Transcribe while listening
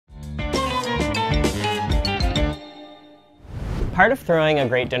Part of throwing a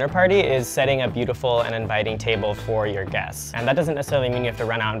great dinner party is setting a beautiful and inviting table for your guests. And that doesn't necessarily mean you have to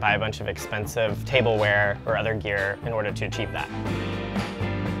run out and buy a bunch of expensive tableware or other gear in order to achieve that.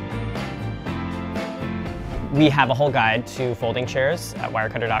 We have a whole guide to folding chairs at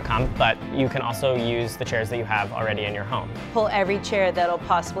wirecutter.com, but you can also use the chairs that you have already in your home. Pull every chair that'll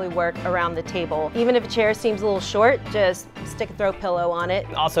possibly work around the table. Even if a chair seems a little short, just stick a throw pillow on it.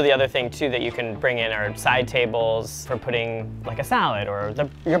 Also, the other thing too that you can bring in are side tables for putting like a salad or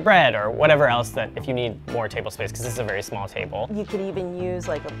your bread or whatever else that if you need more table space, because this is a very small table. You could even use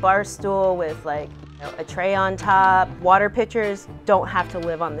like a bar stool with like a tray on top. Water pitchers don't have to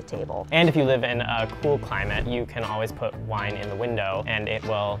live on the table. And if you live in a cool climate, you can always put wine in the window and it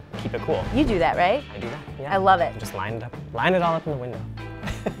will keep it cool. You do that, right? I do that, yeah. I love it. Just line it all up in the window.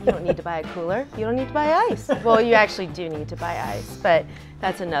 You don't need to buy a cooler. You don't need to buy ice. Well, you actually do need to buy ice, but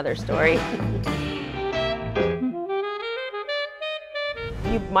that's another story.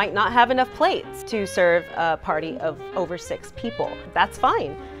 You might not have enough plates to serve a party of over 6 people. That's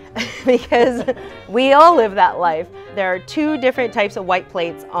fine. Because we all live that life. There are 2 different types of white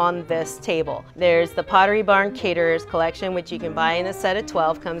plates on this table. There's the Pottery Barn Caterers Collection, which you can buy in a set of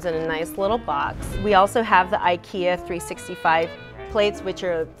 12, comes in a nice little box. We also have the IKEA 365 plates, which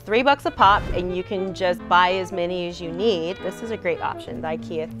are $3 a pop, and you can just buy as many as you need. This is a great option, the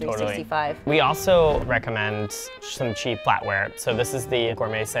IKEA 365. Totally. We also recommend some cheap flatware. So this is the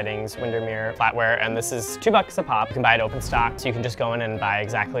Gourmet Settings Windermere flatware, and this is $2 a pop. You can buy it open stock, so you can just go in and buy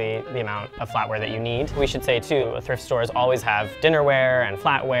exactly the amount of flatware that you need. We should say too, thrift stores always have dinnerware and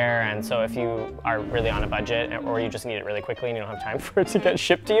flatware, and so if you are really on a budget or you just need it really quickly and you don't have time for it to get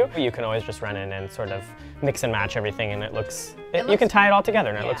shipped to you, you can always just run in and sort of mix and match everything, and you can tie it all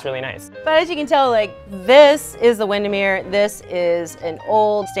together and it looks really nice. But as you can tell, like, this is the Windermere, this is an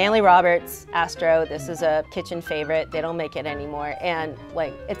old Stanley Roberts Astro, this is a kitchen favorite, they don't make it anymore, and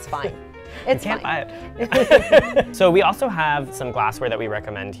like, it's fine. It's you can't fine. buy it. So we also have some glassware that we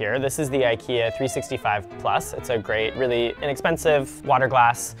recommend here. This is the IKEA 365 Plus. It's a great, really inexpensive water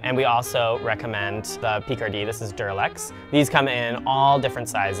glass. And we also recommend the Picardie. This is Duralex. These come in all different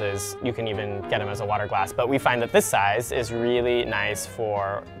sizes. You can even get them as a water glass, but we find that this size is really nice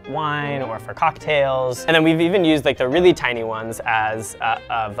for wine or for cocktails. And then we've even used like the really tiny ones as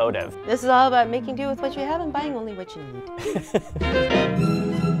a votive. This is all about making do with what you have and buying only what you need.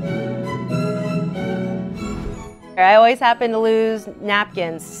 I always happen to lose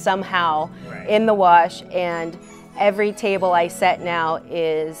napkins somehow in the wash, and every table I set now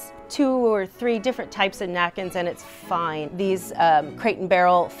is 2 or 3 different types of napkins, and it's fine. These Crate and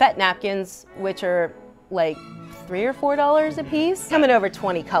Barrel Fett napkins, which are like $3 or $4 a piece, come in over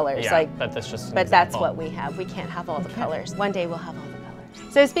 20 colors. Yeah, but that's what we have. We can't have all the colors. One day we'll have all the colors.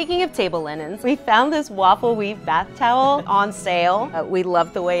 So speaking of table linens, we found this waffle weave bath towel on sale. We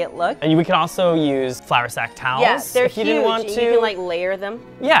love the way it looked. And we can also use flour sack towels. Yeah, they're if you didn't want to. You can like layer them.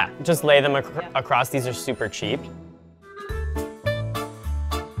 Yeah, just lay them across. These are super cheap.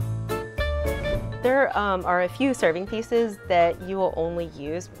 There are a few serving pieces that you will only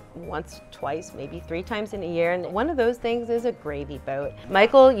use once, twice, maybe 3 times in a year, and one of those things is a gravy boat.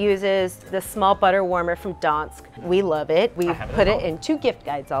 Michael uses the small butter warmer from Dansk. We love it. We've put it in 2 gift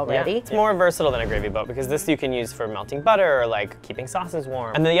guides already. Yeah. It's more versatile than a gravy boat because this you can use for melting butter or like keeping sauces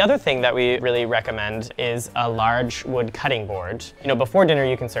warm. And the other thing that we really recommend is a large wood cutting board. You know, before dinner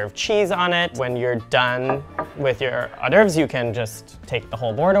you can serve cheese on it. When you're done with your hors d'oeuvres, you can just take the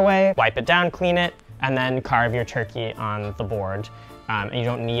whole board away, wipe it down, clean it, and then carve your turkey on the board. And you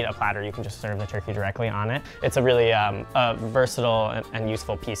don't need a platter, you can just serve the turkey directly on it. It's a really versatile and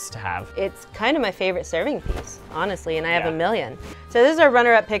useful piece to have. It's kind of my favorite serving piece, honestly, and I have a million. So this is our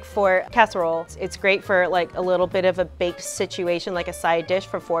runner-up pick for casserole. It's great for like a little bit of a baked situation, like a side dish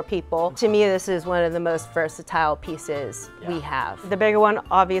for 4 people. To me, this is one of the most versatile pieces we have. The bigger one,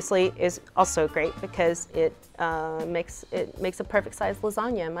 obviously, is also great because it makes a perfect sized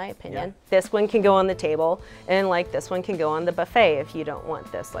lasagna, in my opinion. Yeah. This one can go on the table, and like this one can go on the buffet if you don't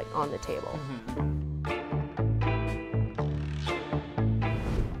want this like on the table.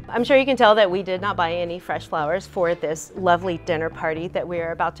 I'm sure you can tell that we did not buy any fresh flowers for this lovely dinner party that we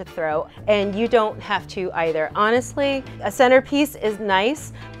are about to throw, and you don't have to either. Honestly, a centerpiece is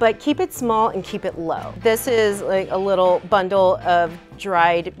nice, but keep it small and keep it low. This is like a little bundle of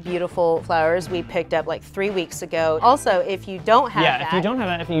dried, beautiful flowers we picked up like 3 weeks ago. Also, if you don't have that, if you don't have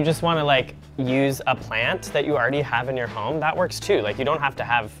that, if you just want to like use a plant that you already have in your home, that works too. Like you don't have to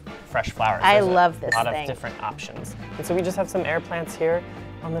have fresh flowers. I love this thing. A lot of different options. And so we just have some air plants here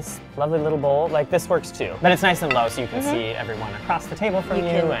on this lovely little bowl. Like this works too. But it's nice and low so you can see everyone across the table from you,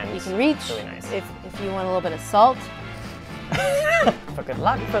 and you can reach. It's really nice. If you want a little bit of salt. For good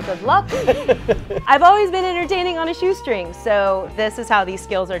luck. For good luck. I've always been entertaining on a shoestring, so this is how these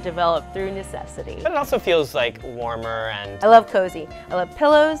skills are developed through necessity. But it also feels like warmer and... I love cozy. I love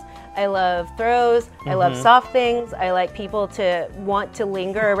pillows. I love throws. I love soft things. I like people to want to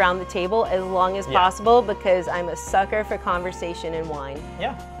linger around the table as long as possible because I'm a sucker for conversation and wine.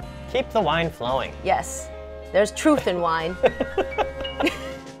 Yeah. Keep the wine flowing. Yes. There's truth in wine.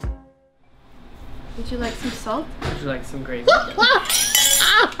 Would you like some salt? Would you like some gravy?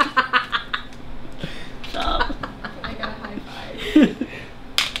 Stop. I got a high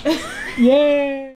five. Yay!